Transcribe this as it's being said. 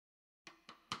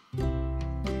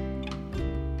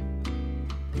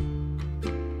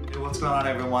going on,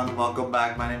 everyone? Welcome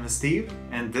back. My name is Steve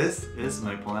and this is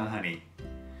Maple and Honey.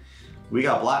 We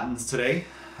got Blantons today.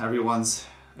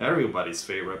 Everybody's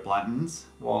favorite Blantons.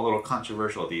 Well, a little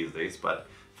controversial these days, but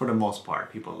for the most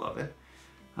part, people love it.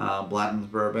 Blanton's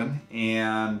bourbon,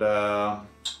 and I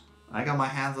got my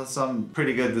hands on some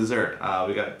pretty good dessert.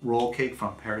 We got roll cake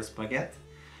from Parisbaguette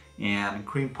and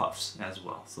cream puffs as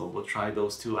well. So we'll try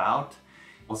those two out.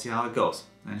 We'll see how it goes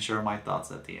and share my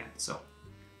thoughts at the end. So,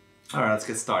 all right, let's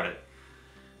get started.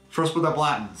 First with the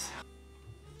Blantons.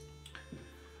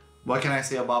 What can I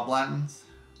say about Blantons?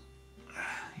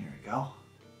 Here we go.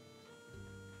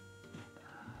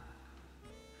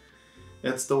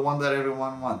 It's the one that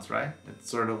everyone wants, right? It's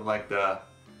sort of like the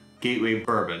gateway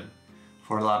bourbon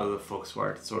for a lot of the folks who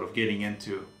are sort of getting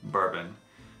into bourbon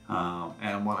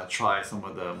and want to try some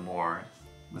of the more,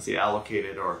 let's say,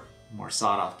 allocated or more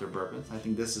sought after bourbons. I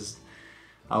think this is,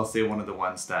 I would say, one of the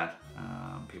ones that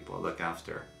people look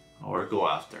after or go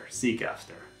after, seek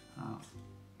after.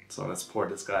 So let's pour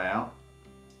this guy out.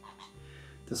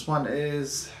 This one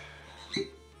is, I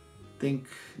think,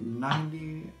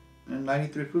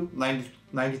 93 proof,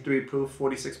 93 proof,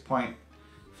 46.5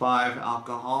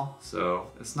 alcohol.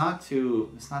 So it's not too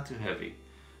heavy.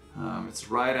 It's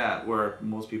right at where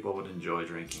most people would enjoy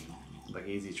drinking, like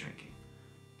easy drinking.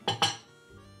 All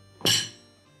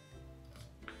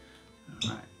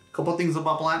right, couple things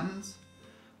about Blantons,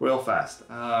 real fast.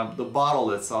 The bottle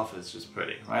itself is just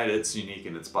pretty, right? It's unique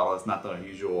in its bottle. It's not the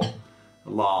usual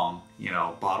long,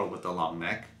 bottle with a long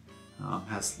neck.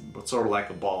 Has sort of like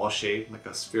a ball shape, like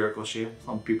a spherical shape.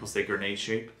 Some people say grenade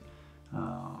shape.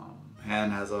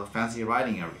 And has a fancy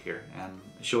writing over here, and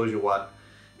it shows you what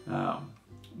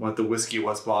the whiskey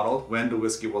was bottled, when the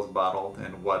whiskey was bottled,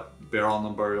 and what barrel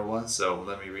number it was. So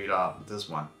let me read out this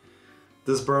one.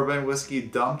 This bourbon whiskey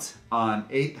dumped on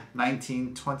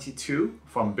 8/19/22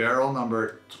 from barrel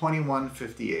number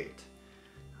 2158.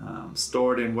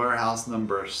 Stored in warehouse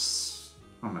number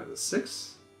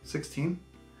 16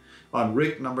 on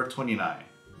rig number 29.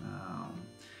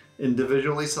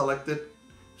 Individually selected,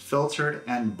 filtered,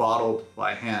 and bottled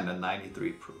by hand at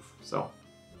 93 proof. So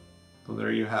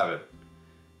there you have it.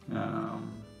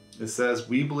 It says,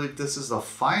 we believe this is the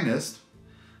finest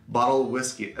bottled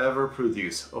whiskey ever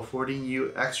produced, affording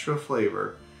you extra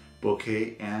flavor,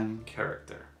 bouquet, and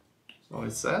character. So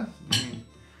it says,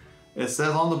 it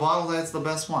says on the bottle that it's the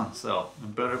best one, so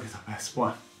it better be the best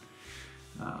one.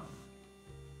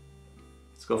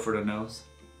 Let's go for the nose.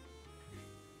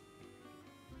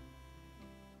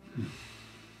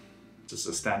 Just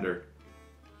a standard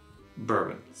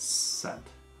bourbon scent.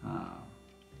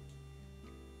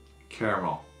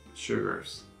 Caramel,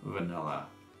 sugars, vanilla,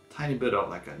 tiny bit of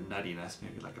like a nuttiness,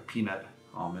 maybe like a peanut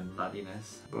almond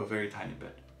nuttiness, but a very tiny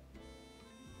bit.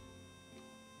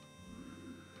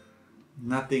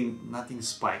 Nothing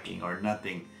spiking or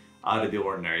nothing out of the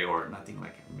ordinary or nothing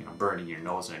like burning your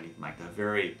nose or anything like that.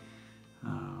 Very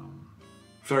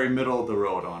middle of the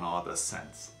road on all the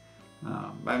scents.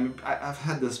 I mean, I've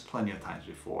had this plenty of times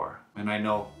before, and I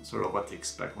know sort of what to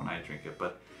expect when I drink it,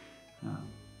 but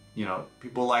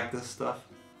people like this stuff,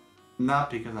 not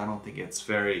because I don't think it's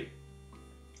very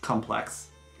complex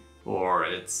or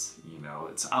it's,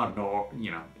 it's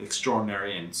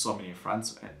extraordinary in so many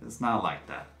fronts. It's not like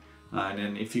that. And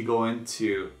then if you go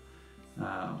into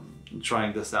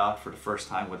trying this out for the first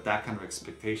time with that kind of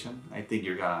expectation, I think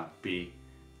you're gonna be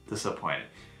disappointed.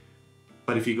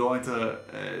 But if you go into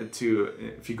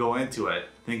it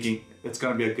thinking it's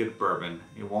going to be a good bourbon,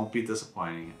 it won't be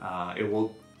disappointing. It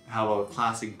will have a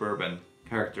classic bourbon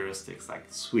characteristics like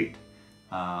sweet,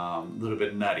 a little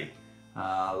bit nutty,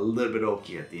 a little bit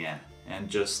oaky at the end, and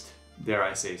just, dare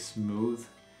I say, smooth.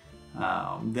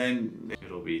 Then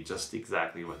it'll be just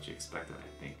exactly what you expected, I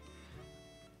think.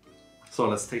 So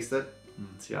let's taste it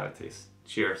and see how it tastes.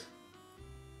 Cheers.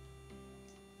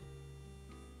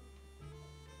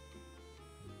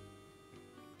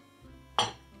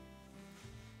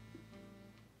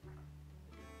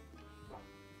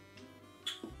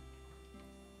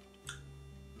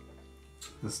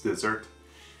 This dessert.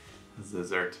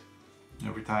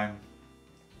 Every time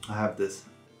I have this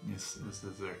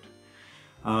dessert.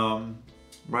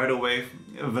 Right away,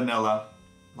 vanilla,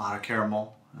 a lot of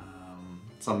caramel,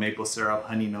 some maple syrup,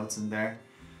 honey notes in there.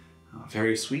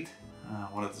 Very sweet.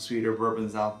 One of the sweeter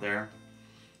bourbons out there.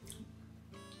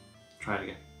 Try it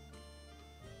again.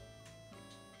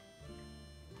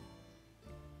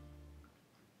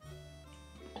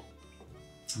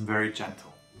 Very gentle.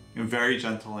 And very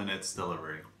gentle in its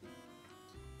delivery.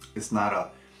 It's not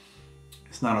a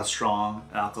strong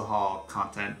alcohol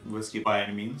content whiskey by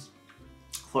any means,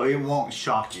 so it won't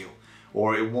shock you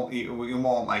or it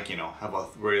won't like, you know, have a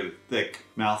really thick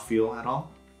mouthfeel at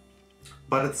all.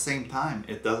 But at the same time,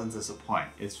 it doesn't disappoint.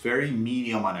 It's very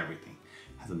medium on everything.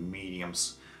 It has a medium,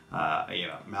 you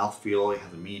know, mouthfeel. It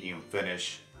has a medium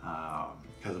finish.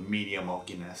 Has a medium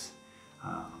oakiness.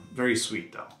 Very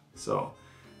sweet though. So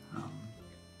let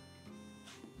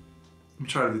me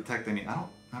try to detect any. I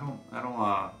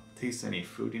don't taste any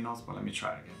fruity notes, but let me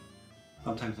try it again.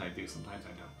 Sometimes I do, sometimes I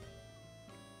don't.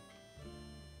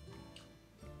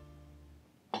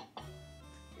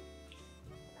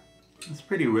 It's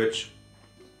pretty rich,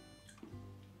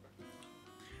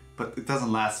 but it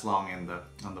doesn't last long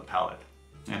on the palate,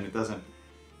 and it doesn't.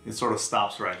 It sort of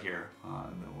stops right here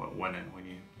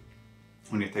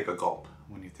when you take a gulp,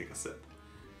 when you take a sip,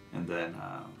 and then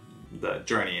the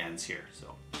journey ends here.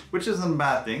 So, which isn't a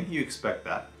bad thing. You expect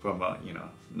that from a, you know,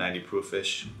 90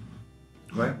 proof-ish,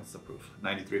 right? What's the proof?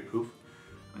 93 proof.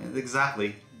 I mean, it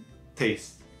exactly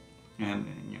tastes and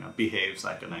you know, behaves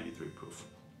like a 93 proof.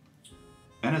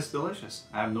 And it's delicious.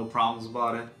 I have no problems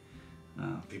about it.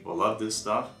 People love this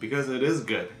stuff because it is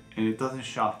good and it doesn't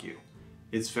shock you.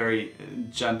 It's very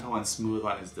gentle and smooth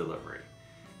on its delivery.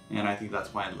 And I think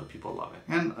that's why people love it.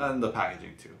 And the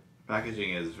packaging too.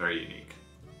 Packaging is very unique.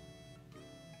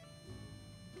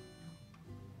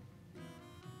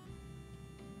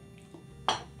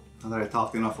 Now that I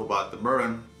talked enough about the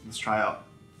bourbon, let's try out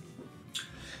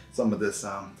some of this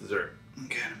dessert.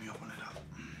 Okay, let me open it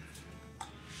up.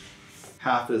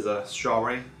 Half is a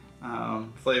strawberry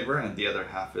flavor, and the other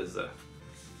half is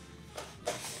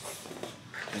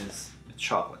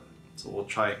chocolate. So we'll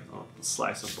try a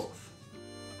slice of both.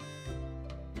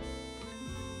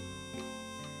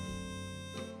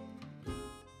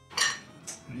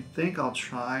 I think I'll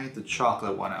try the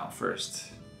chocolate one out first.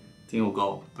 I think it'll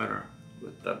go better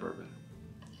with that bourbon.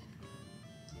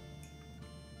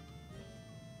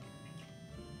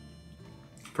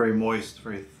 Very moist,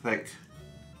 very thick.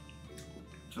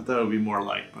 I thought it would be more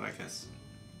light, but I guess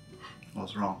I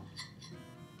was wrong.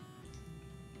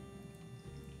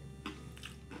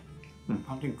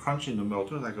 Something crunchy in the middle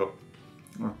too, like a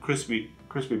crispy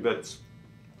bits.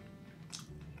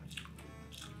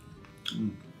 All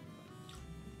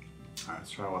right,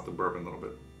 let's try out the bourbon a little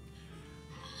bit.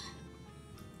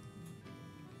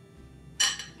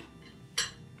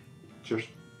 Cheers.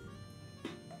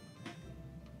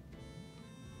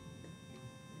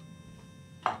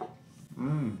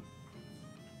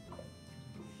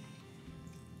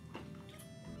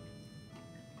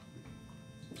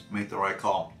 Made the right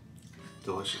call.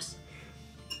 Delicious.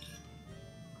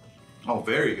 Oh,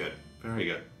 very good. Very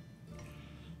good.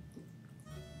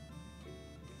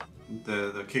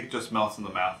 The cake just melts in the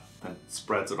mouth and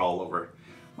spreads it all over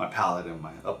my palate and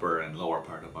my upper and lower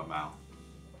part of my mouth.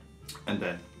 And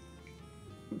then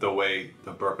the way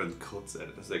the bourbon coats it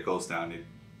as it goes down,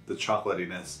 the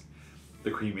chocolatiness,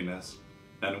 the creaminess,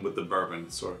 and with the bourbon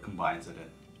it sort of combines it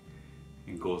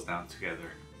and goes down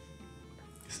together.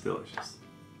 It's delicious.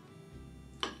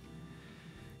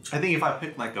 I think if I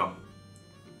pick like a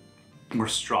more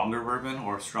stronger bourbon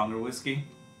or stronger whiskey,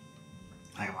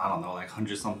 like, I don't know, like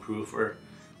 100-some proof or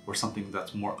something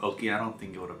that's more oaky, I don't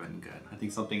think it would have been good. I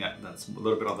think something that's a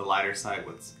little bit on the lighter side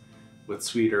with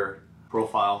sweeter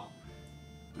profile,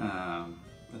 I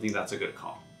think that's a good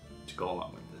call to go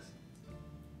along with this.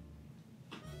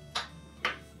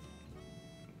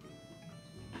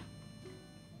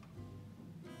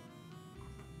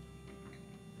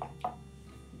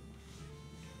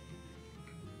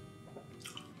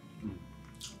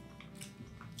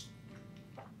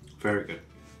 Very good.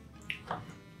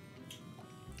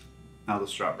 Now the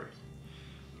strawberry.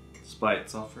 Let's buy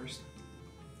itself first.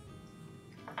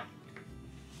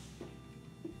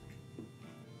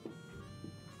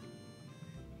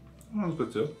 That was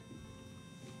good too.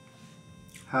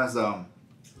 Has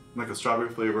like a strawberry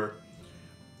flavor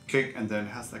cake, and then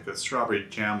has like a strawberry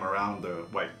jam around the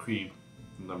white cream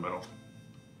in the middle.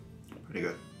 Pretty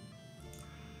good.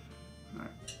 All right.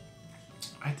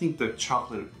 I think the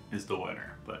chocolate is the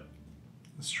winner, but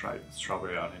let's try the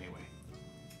strawberry out anyway.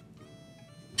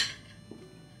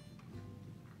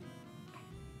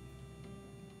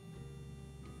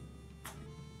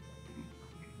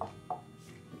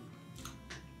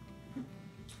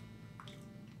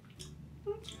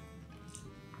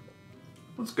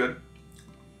 That's good.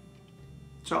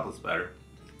 Chocolate's better.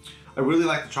 I really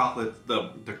like the chocolate, the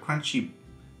crunchy,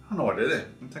 I don't know what it is.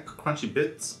 It's like crunchy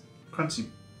bits, crunchy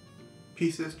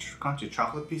pieces, crunchy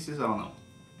chocolate pieces, I don't know.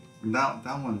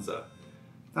 That one's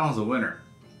a winner.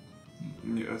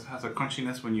 It has a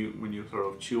crunchiness when you sort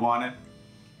of chew on it,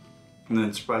 and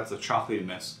then spreads the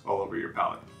chocolatiness all over your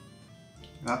palate.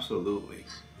 Absolutely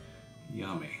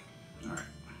yummy. All right.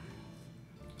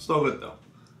 Still good though.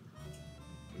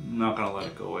 I'm not gonna let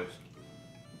it go waste.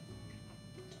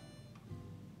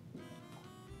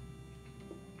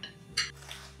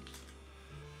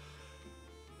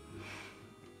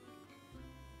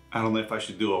 I don't know if I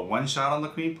should do a one shot on the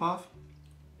cream puff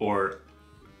or,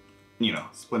 you know,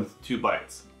 split into 2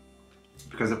 bites.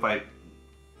 Because if I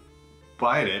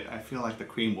bite it, I feel like the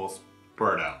cream will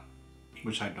spurt out,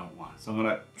 which I don't want. So I'm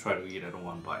gonna try to eat it in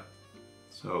 1 bite.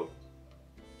 So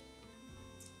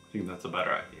I think that's a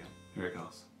better idea. Here it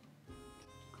goes.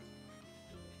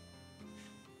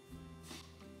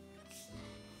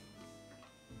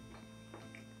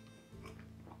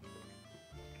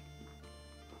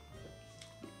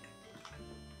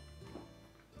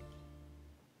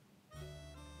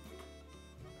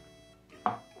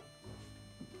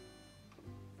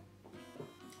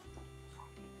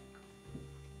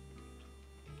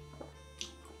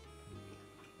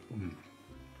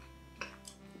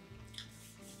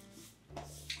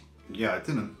 Yeah, it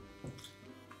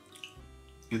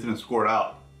didn't squirt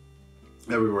out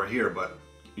everywhere here, but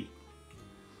it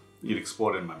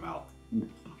exploded in my mouth.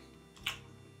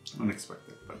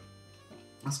 Unexpected, but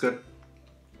that's good.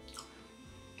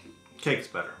 Cake's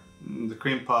better. The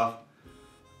cream puff,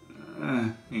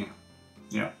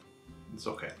 yeah, it's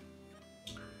okay.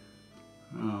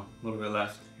 Oh, a little bit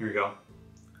left. Here we go.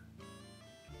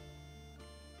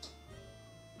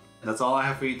 That's all I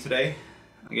have for you today.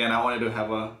 Again, I wanted to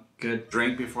have a good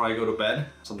drink before I go to bed.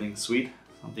 Something sweet,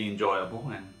 something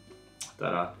enjoyable, and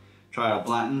that try out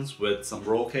Blantons with some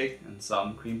roll cake and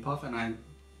some cream puff, and I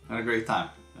had a great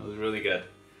time. It was really good.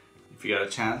 If you got a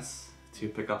chance to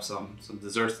pick up some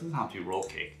desserts, it doesn't have to be roll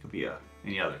cake. It could be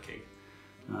any other cake.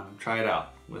 Try it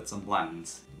out with some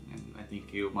Blantons, and I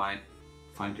think you might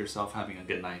find yourself having a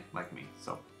good night like me.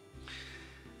 So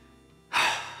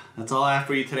that's all I have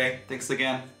for you today. Thanks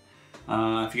again.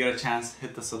 If you get a chance,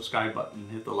 hit the subscribe button,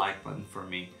 hit the like button for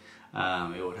me.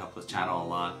 It would help the channel a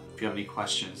lot. If you have any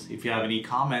questions, if you have any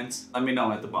comments, let me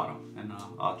know at the bottom, and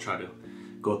I'll try to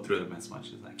go through them as much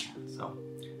as I can. So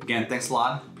again, thanks a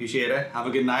lot. Appreciate it. Have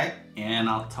a good night, and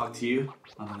I'll talk to you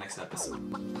on the next episode.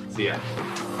 See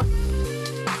ya.